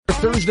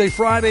Thursday,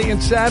 Friday,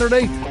 and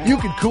Saturday, you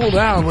can cool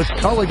down with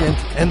Culligan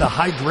and the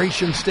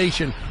Hydration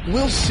Station.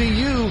 We'll see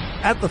you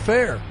at the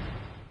fair.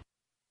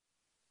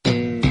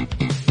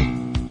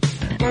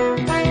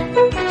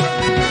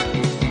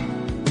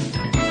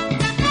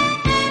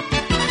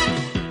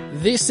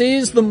 This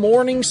is the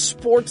Morning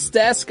Sports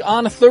Desk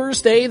on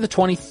Thursday, the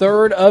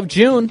 23rd of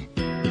June.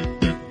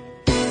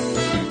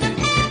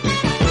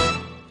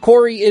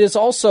 Corey, it is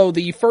also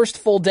the first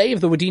full day of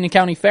the Wadena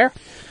County Fair.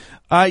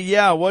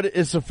 Yeah, what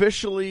is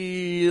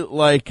officially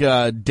like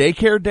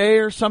daycare day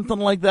or something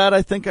like that.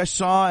 I think I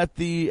saw at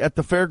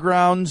the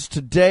fairgrounds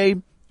today.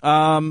 It's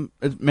going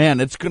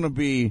to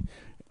be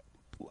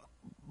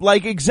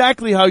like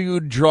exactly how you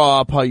would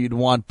draw up how you'd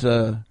want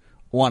a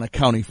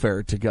county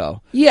fair to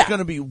go. Yeah, it's going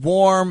to be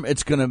warm.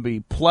 It's going to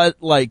be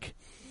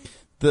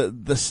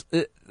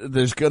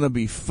there's going to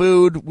be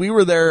food. We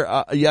were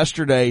there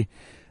yesterday,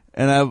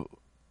 and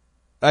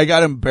I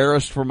got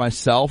embarrassed for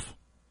myself.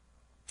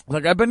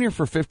 Like, I've been here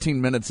for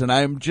 15 minutes, and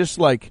I'm just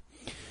like,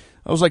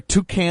 I was like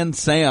Toucan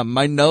Sam.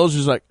 My nose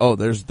is like,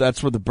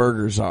 that's where the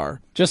burgers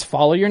are. Just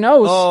follow your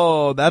nose.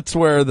 Oh, I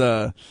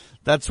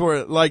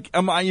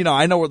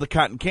know where the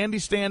cotton candy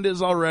stand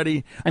is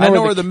already. I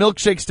know where the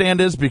milkshake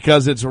stand is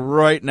because it's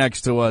right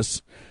next to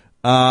us.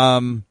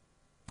 I'm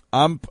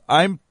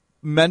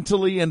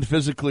mentally and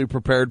physically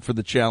prepared for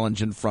the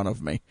challenge in front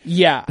of me.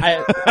 Yeah,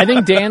 I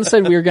think Dan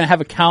said we were going to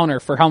have a counter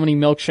for how many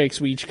milkshakes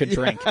we each could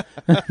drink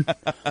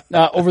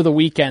over the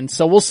weekend.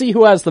 So we'll see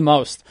who has the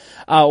most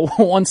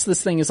once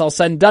this thing is all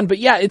said and done. But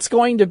yeah, it's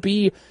going to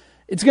be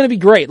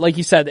great. Like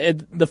you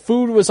said, the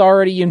food was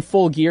already in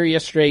full gear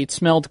yesterday. It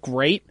smelled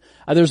great.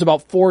 There's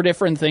about 4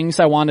 different things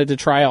I wanted to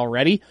try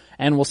already,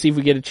 and we'll see if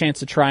we get a chance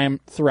to try them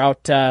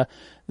throughout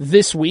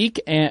this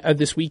week and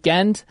this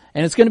weekend,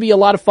 and it's going to be a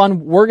lot of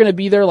fun. We're going to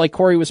be there, like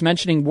Corey was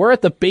mentioning. We're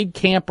at the big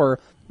camper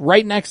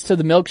right next to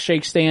the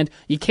milkshake stand.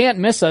 You can't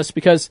miss us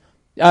because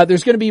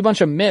there's going to be a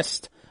bunch of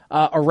mist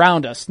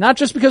around us, not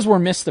just because we're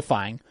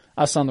mystifying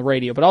us on the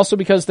radio, but also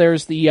because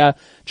there's the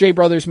J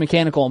Brothers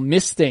Mechanical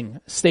misting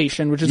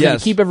station, which is going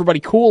to keep everybody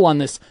cool on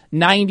this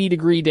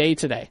 90-degree day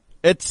today.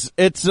 It's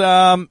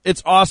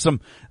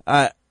awesome.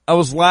 I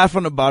was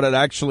laughing about it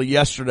actually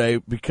yesterday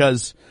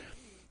because,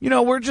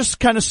 we're just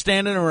kind of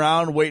standing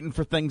around waiting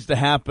for things to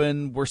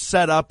happen. We're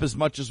set up as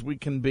much as we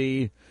can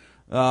be.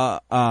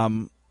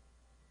 Everyone's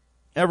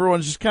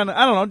just kind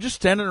of, just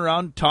standing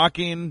around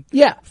talking.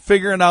 Yeah.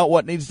 Figuring out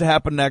what needs to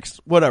happen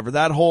next. Whatever.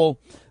 That whole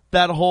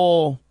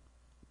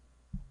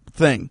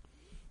thing.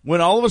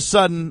 When all of a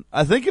sudden,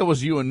 I think it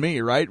was you and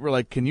me, right? We're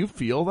like, can you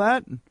feel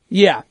that?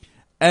 Yeah.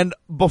 And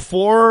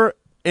before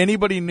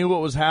anybody knew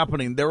what was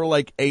happening, there were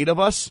like 8 of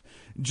us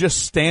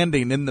just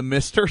standing in the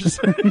misters.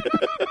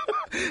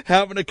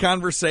 Having a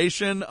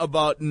conversation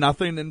about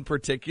nothing in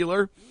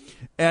particular.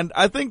 And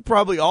I think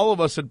probably all of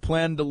us had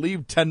planned to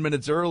leave 10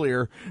 minutes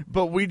earlier,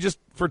 but we just,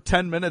 for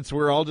 10 minutes,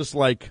 we're all just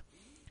like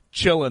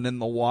chilling in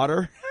the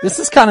water. This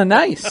is kind of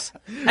nice.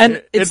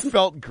 And it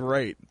felt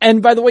great.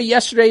 And by the way,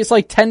 yesterday is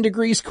like 10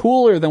 degrees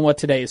cooler than what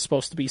today is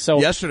supposed to be. So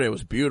yesterday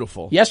was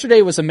beautiful.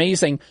 Yesterday was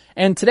amazing.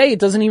 And today it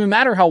doesn't even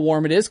matter how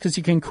warm it is because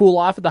you can cool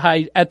off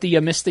at the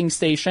misting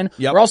station.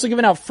 Yep. We're also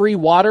giving out free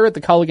water at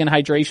the Culligan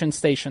Hydration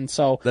Station.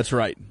 So that's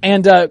right.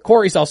 And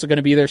Corey's also going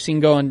to be there, so you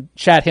can go and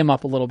chat him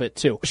up a little bit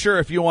too. Sure,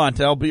 if you want.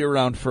 I'll be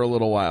around for a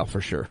little while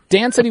for sure.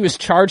 Dan said he was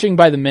charging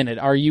by the minute.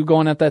 Are you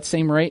going at that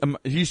same rate?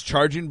 He's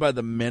charging by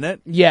the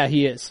minute? Yeah,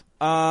 he is.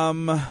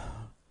 Is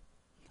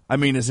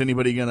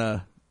anybody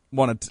gonna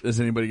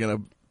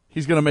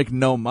he's gonna make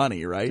no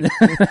money, right?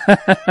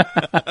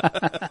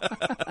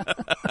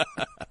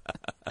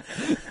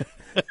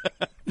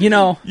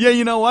 Yeah,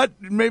 you know what?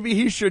 Maybe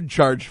he should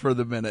charge for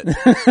the minute.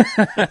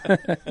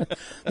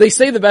 They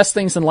say the best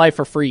things in life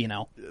are free,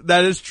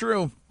 That is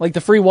true. Like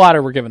the free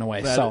water we're giving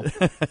away. So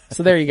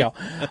there you go.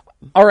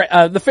 All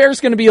right. The fair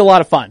is going to be a lot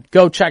of fun.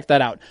 Go check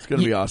that out. It's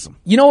going to be awesome.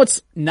 You know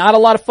what's not a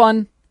lot of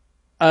fun?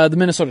 The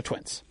Minnesota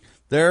Twins.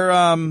 They're,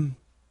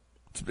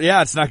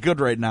 it's not good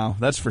right now.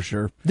 That's for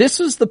sure. This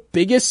is the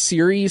biggest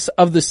series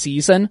of the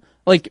season.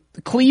 Like,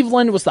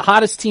 Cleveland was the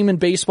hottest team in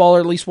baseball, or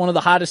at least one of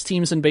the hottest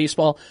teams in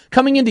baseball.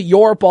 Coming into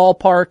your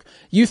ballpark,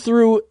 you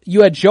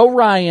had Joe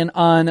Ryan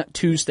on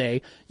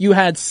Tuesday. You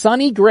had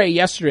Sonny Gray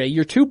yesterday,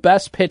 your 2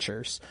 best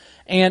pitchers.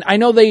 And I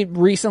know they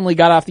recently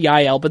got off the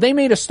IL, but they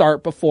made a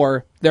start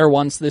before their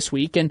ones this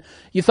week. And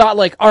you thought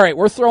like, all right,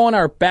 we're throwing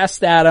our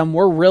best at them.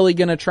 We're really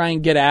going to try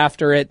and get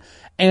after it.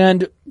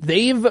 And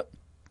they've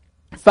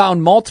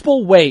found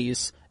multiple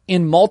ways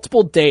in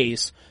multiple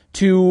days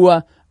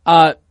to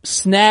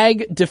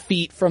snag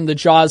defeat from the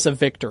jaws of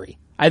victory.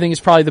 I think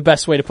it's probably the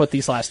best way to put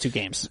these last 2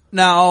 games.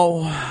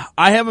 Now,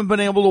 I haven't been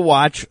able to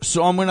watch,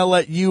 so I'm going to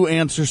let you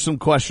answer some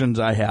questions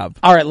I have.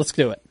 All right, let's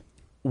do it.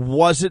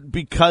 Was it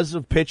because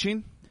of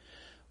pitching?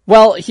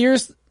 Well,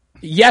 yesterday.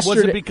 Was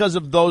it because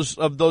of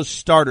those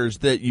starters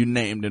that you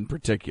named in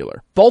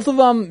particular? Both of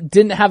them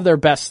didn't have their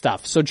best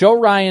stuff. So Joe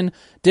Ryan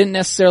didn't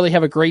necessarily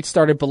have a great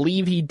start. I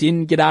believe he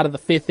didn't get out of the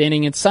 5th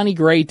inning, and Sonny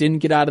Gray didn't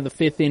get out of the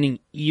 5th inning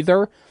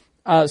either.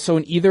 So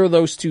in either of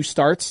those 2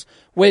 starts,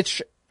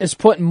 which is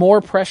putting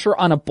more pressure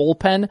on a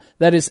bullpen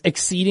that is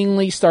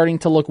exceedingly starting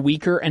to look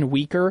weaker and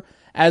weaker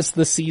as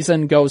the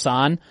season goes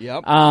on.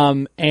 Yep.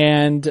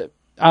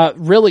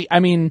 Really, I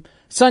mean,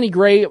 Sonny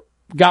Gray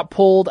got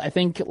pulled, I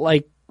think,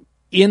 like,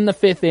 in the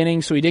 5th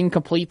inning, so he didn't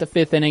complete the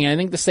 5th inning. And I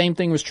think the same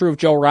thing was true of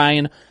Joe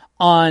Ryan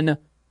on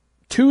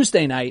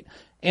Tuesday night.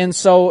 And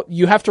so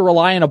you have to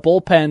rely on a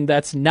bullpen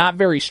that's not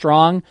very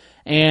strong.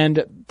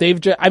 And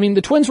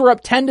the Twins were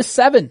up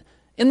 10-7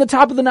 in the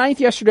top of the 9th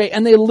yesterday,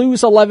 and they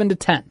lose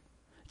 11-10.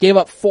 Gave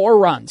up 4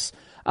 runs.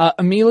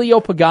 Emilio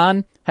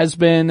Pagan has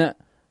been,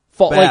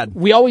 like,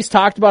 we always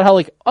talked about how,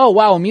 like, oh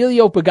wow,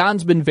 Emilio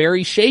Pagan's been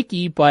very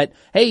shaky, but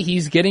hey,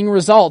 he's getting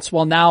results.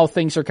 Well, now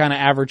things are kind of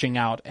averaging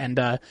out,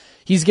 and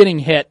he's getting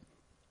hit.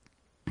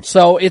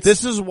 So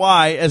this is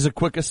why, as a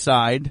quick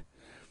aside,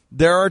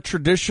 there are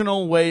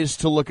traditional ways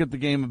to look at the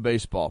game of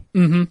baseball.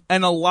 Mm-hmm.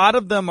 And a lot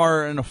of them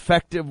are an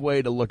effective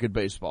way to look at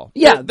baseball.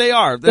 Yeah. They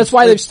are. That's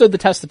why they've stood the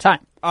test of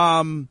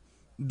time.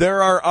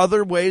 There are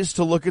other ways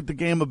to look at the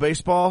game of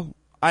baseball.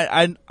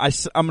 I'm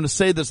going to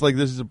say this like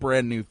this is a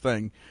brand new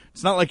thing.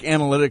 It's not like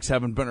analytics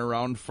haven't been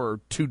around for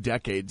 2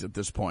 decades at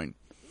this point.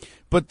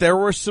 But there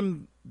were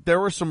some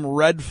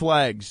red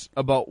flags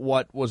about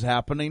what was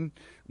happening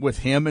with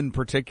him in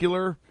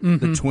particular,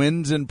 the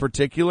Twins in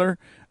particular,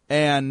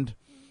 and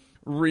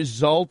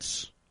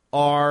results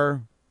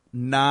are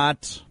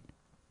not,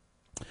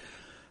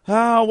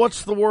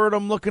 what's the word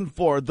I'm looking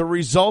for? The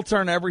results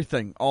aren't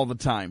everything all the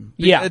time.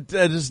 Yeah. It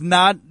is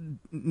not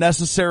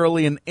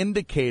necessarily an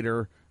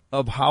indicator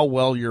of how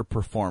well you're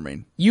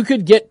performing. You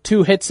could get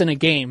 2 hits in a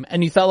game,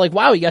 and you felt like,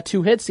 wow, he got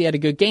 2 hits, he had a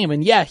good game.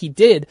 And yeah, he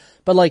did,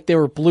 but like they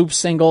were bloop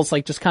singles,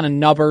 like just kind of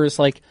nubbers,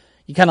 like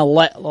you kind of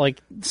let, like,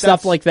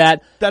 stuff like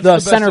that. That's the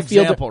best center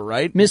fielder example,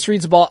 right?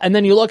 Misreads the ball, and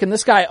then you look, and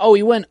this guy,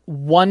 he went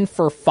 1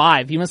 for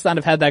 5. He must not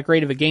have had that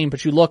great of a game,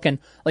 but you look, and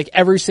like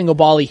every single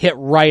ball he hit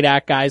right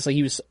at guys, like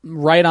he was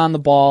right on the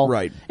ball.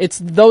 Right. It's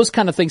those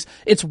kind of things.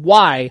 It's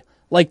why,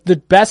 like, the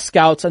best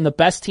scouts and the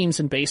best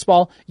teams in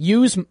baseball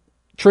use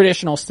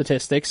traditional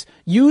statistics,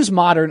 use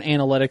modern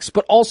analytics,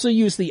 but also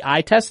use the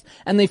eye test,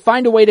 and they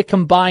find a way to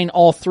combine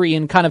all 3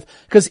 and kind of,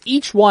 because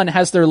each one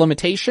has their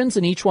limitations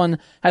and each one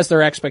has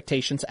their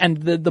expectations, and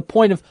the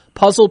point of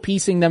puzzle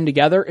piecing them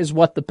together is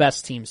what the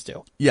best teams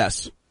do.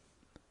 Yes.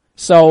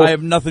 So I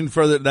have nothing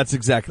further. That's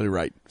exactly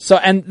right. So,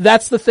 and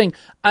that's the thing.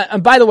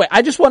 And by the way,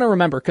 I just want to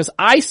remember, because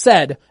I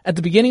said at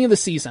the beginning of the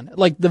season,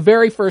 like the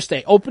very first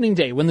day, opening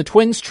day, when the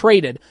Twins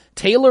traded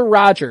Taylor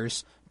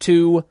Rogers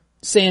to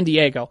San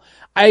Diego,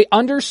 I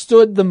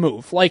understood the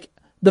move. Like,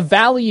 the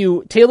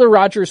value, Taylor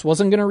Rogers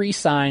wasn't going to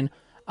re-sign,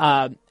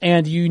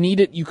 and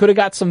you could have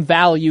got some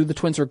value. The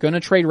Twins were going to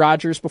trade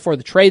Rogers before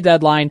the trade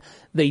deadline.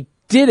 They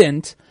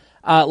didn't,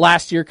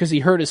 last year because he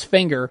hurt his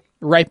finger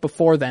right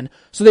before then.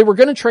 So they were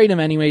going to trade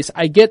him anyways.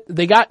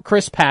 They got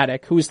Chris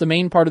Paddock, who was the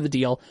main part of the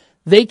deal.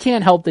 They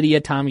can't help that he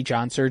had Tommy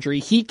John surgery.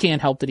 He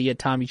can't help that he had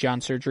Tommy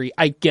John surgery.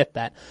 I get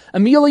that.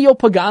 Emilio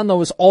Pagan, though,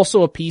 was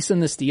also a piece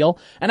in this deal.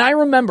 And I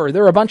remember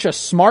there were a bunch of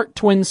smart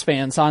Twins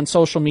fans on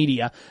social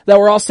media that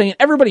were all saying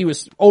everybody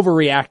was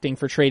overreacting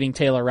for trading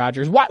Taylor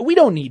Rogers. Why? We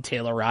don't need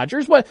Taylor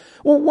Rogers. What?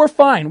 We're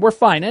fine. We're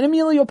fine. And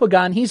Emilio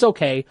Pagan, he's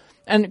okay.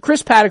 And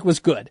Chris Paddock was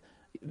good.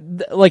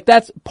 Like,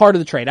 that's part of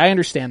the trade. I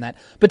understand that.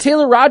 But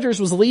Taylor Rogers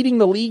was leading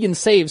the league in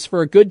saves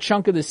for a good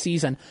chunk of the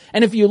season.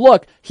 And if you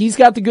look, he's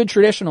got the good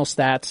traditional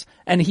stats,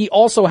 and he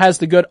also has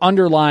the good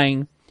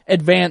underlying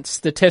advanced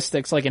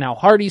statistics, like in how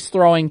hard he's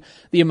throwing,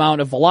 the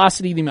amount of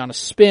velocity, the amount of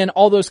spin,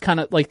 all those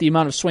kind of, like the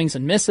amount of swings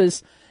and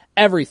misses,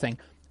 everything.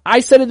 I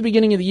said at the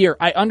beginning of the year,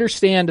 I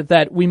understand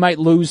that we might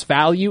lose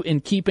value in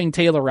keeping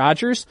Taylor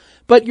Rogers,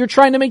 but you're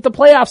trying to make the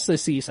playoffs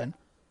this season.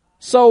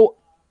 So,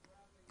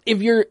 if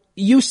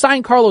you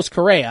sign Carlos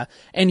Correa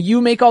and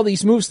you make all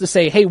these moves to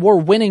say, hey, we're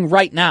winning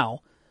right now,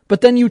 but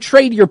then you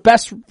trade your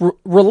best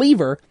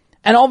reliever,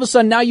 and all of a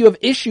sudden now you have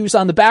issues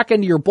on the back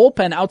end of your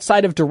bullpen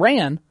outside of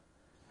Duran.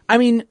 I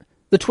mean,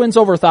 the Twins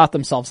overthought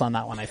themselves on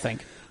that one, I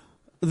think.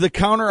 The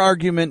counter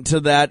argument to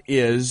that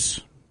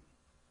is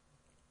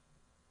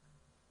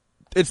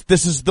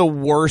this is the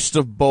worst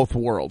of both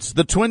worlds.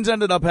 The Twins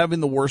ended up having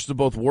the worst of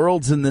both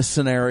worlds in this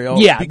scenario.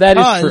 Yeah, that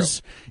is true.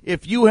 Because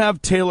if you have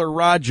Taylor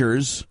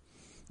Rogers,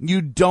 you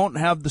don't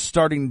have the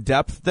starting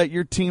depth that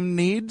your team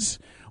needs,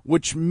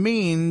 which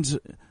means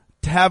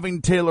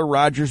having Taylor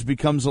Rogers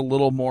becomes a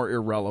little more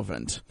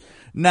irrelevant.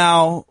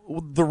 Now,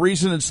 the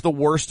reason it's the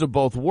worst of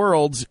both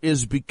worlds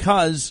is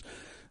because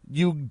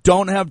you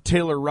don't have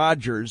Taylor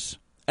Rogers,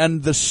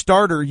 and the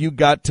starter you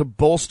got to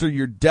bolster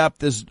your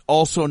depth is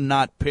also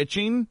not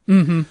pitching.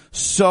 Mm-hmm.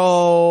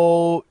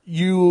 So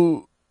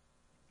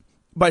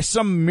by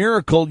some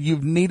miracle,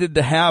 you've needed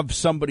to have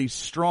somebody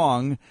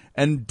strong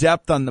and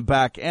depth on the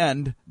back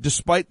end,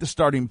 despite the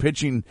starting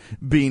pitching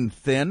being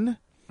thin.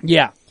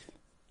 Yeah.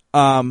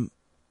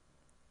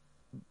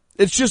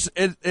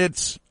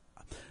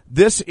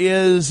 This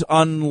is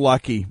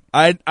unlucky.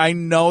 I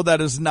know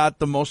that is not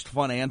the most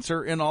fun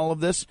answer in all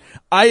of this.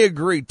 I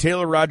agree.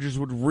 Taylor Rogers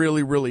would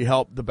really, really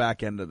help the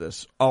back end of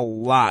this a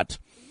lot.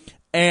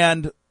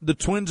 And the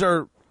Twins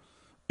are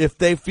if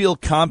they feel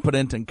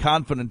competent and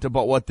confident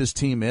about what this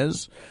team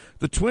is,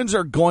 the Twins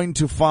are going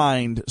to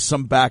find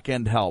some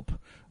back-end help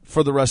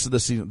for the rest of the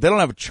season. They don't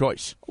have a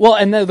choice. Well,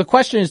 and the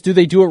question is, do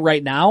they do it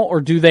right now,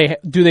 or do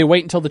they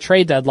wait until the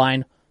trade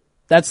deadline?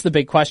 That's the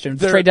big question.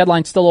 The trade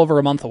deadline's still over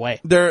a month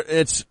away.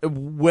 It's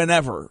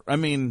whenever. I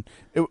mean,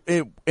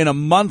 in a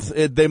month,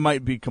 they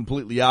might be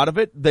completely out of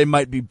it. They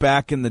might be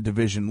back in the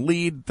division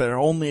lead. They're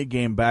only a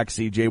game back,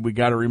 CJ. We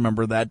got to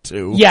remember that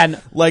too. Yeah.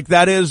 Like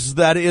that is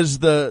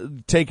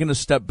the taking a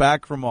step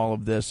back from all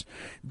of this.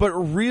 But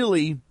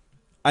really,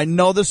 I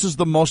know this is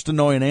the most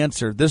annoying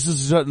answer. This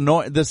is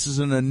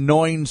an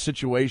annoying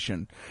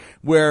situation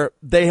where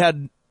they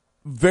had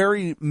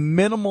very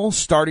minimal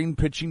starting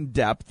pitching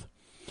depth.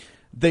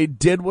 They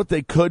did what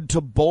they could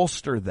to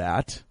bolster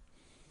that.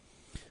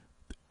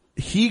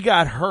 He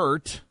got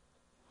hurt.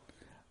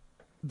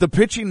 The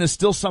pitching has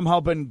still somehow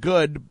been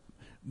good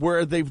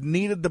where they've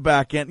needed the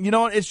back end. You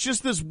know, it's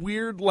just this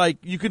weird, like,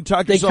 you can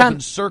talk yourself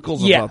in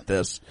circles about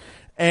this.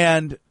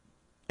 And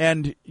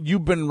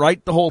you've been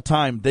right the whole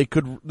time.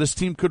 This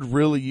team could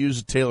really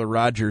use Taylor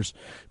Rogers,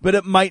 but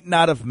it might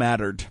not have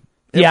mattered.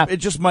 It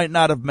just might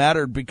not have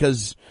mattered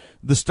because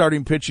the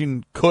starting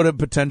pitching could have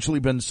potentially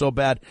been so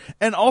bad.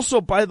 And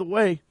also, by the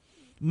way,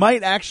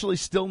 might actually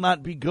still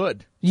not be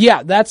good.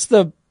 Yeah, that's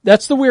the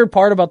weird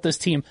part about this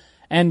team.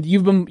 And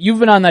you've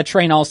been on that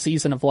train all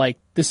season of like,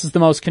 this is the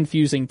most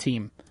confusing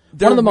team.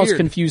 One of the most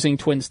confusing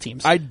Twins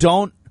teams.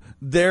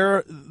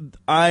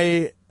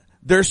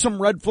 There's some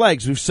red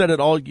flags. We've said it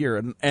all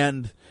year,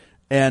 and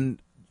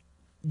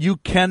you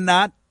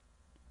cannot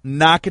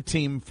knock a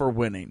team for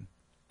winning.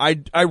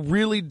 I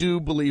really do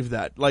believe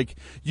that. Like,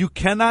 you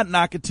cannot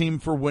knock a team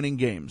for winning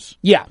games.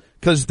 Yeah.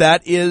 Because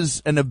that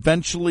is and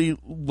eventually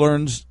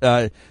learns,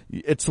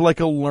 it's like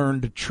a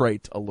learned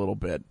trait a little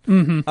bit.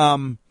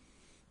 Mm-hmm.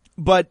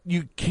 But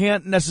you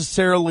can't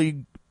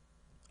necessarily,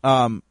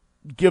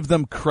 give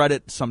them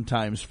credit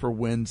sometimes for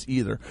wins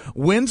either.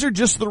 Wins are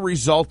just the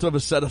result of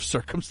a set of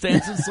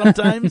circumstances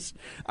sometimes.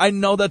 I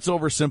know that's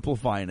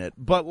oversimplifying it,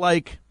 but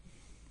like,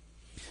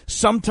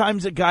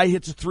 sometimes a guy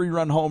hits a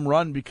 3-run home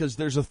run because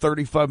there's a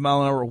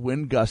 35-mile-an-hour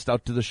wind gust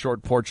out to the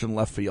short porch in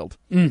left field.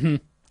 Mm-hmm.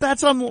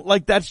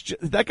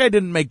 That guy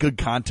didn't make good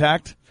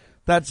contact.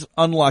 That's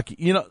unlucky.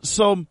 You know,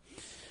 so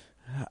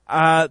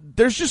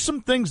there's just some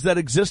things that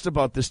exist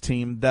about this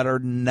team that are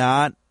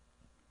not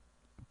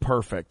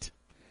perfect.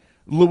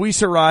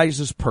 Luis Ariz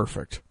is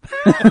perfect.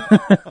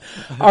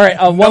 All right.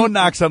 No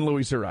knocks on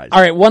Luis Ariz. All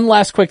right. One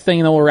last quick thing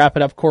and then we'll wrap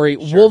it up, Corey.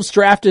 Sure. Wolves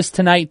draft is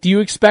tonight. Do you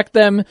expect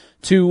them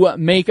to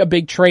make a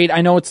big trade?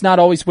 I know it's not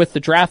always with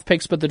the draft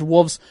picks, but the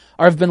Wolves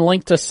have been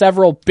linked to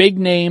several big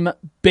men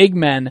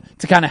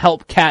to kind of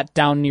help Cat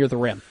down near the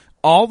rim.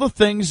 All the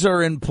things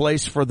are in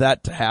place for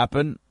that to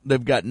happen.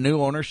 They've got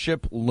new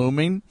ownership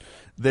looming.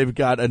 They've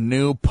got a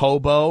new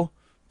Pobo,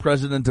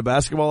 president of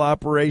basketball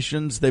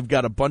operations. They've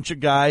got a bunch of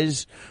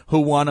guys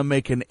who want to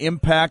make an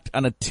impact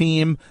on a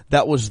team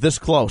that was this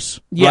close,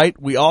 right?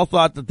 We all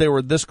thought that they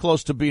were this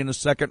close to being a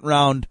second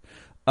round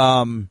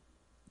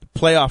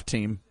playoff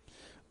team.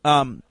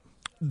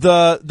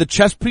 The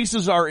chess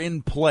pieces are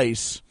in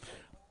place.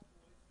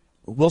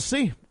 We'll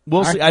see.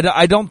 We'll see.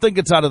 I don't think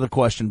it's out of the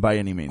question by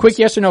any means. Quick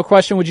yes or no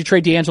question. Would you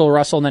trade D'Angelo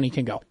Russell and then he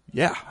can go?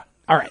 Yeah.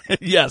 All right.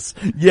 Yes,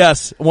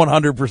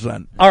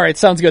 100%. All right,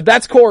 sounds good.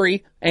 That's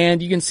Corey,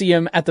 and you can see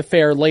him at the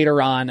fair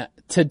later on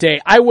today.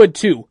 I would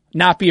too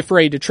not be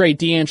afraid to trade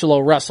D'Angelo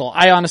Russell.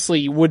 I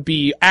honestly would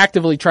be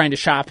actively trying to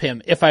shop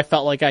him if I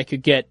felt like I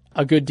could get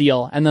a good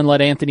deal and then let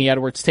Anthony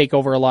Edwards take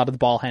over a lot of the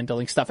ball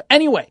handling stuff.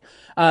 Anyway,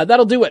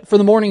 that'll do it for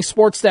the morning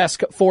sports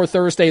desk for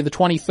Thursday, the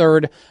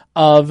 23rd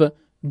of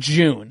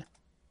June.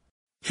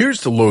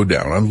 Here's the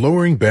lowdown on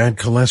lowering bad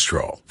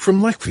cholesterol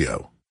from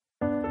Leqvio.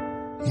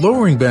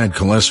 Lowering bad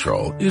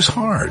cholesterol is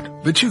hard,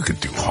 but you could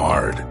do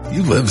hard.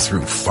 You lived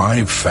through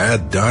 5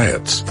 fad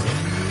diets,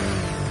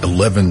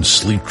 11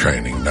 sleep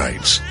training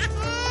nights,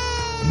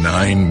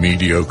 9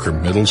 mediocre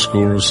middle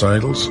school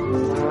recitals,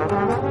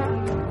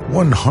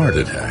 1 heart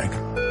attack.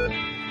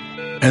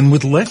 And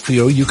with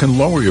Leqvio, you can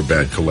lower your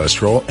bad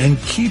cholesterol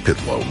and keep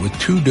it low with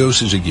 2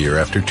 doses a year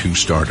after 2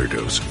 starter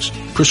doses.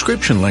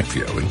 Prescription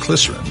Leqvio and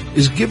glycerin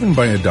is given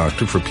by a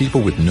doctor for people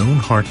with known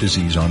heart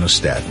disease on a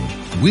statin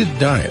with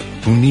diet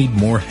who need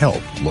more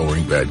help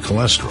lowering bad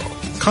cholesterol.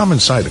 Common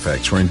side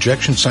effects are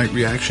injection site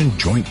reaction,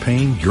 joint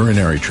pain,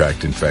 urinary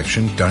tract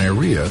infection,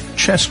 diarrhea,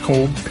 chest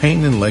cold,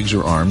 pain in legs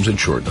or arms, and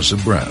shortness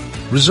of breath.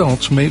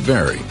 Results may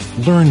vary.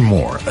 Learn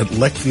more at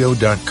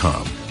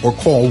Leqvio.com or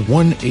call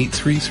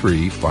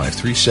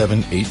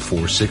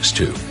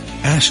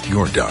 1-833-537-8462. Ask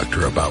your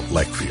doctor about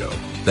Leqvio.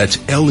 That's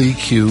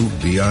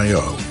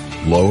Leqvio.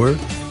 Lower,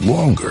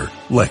 longer,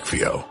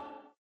 Leqvio.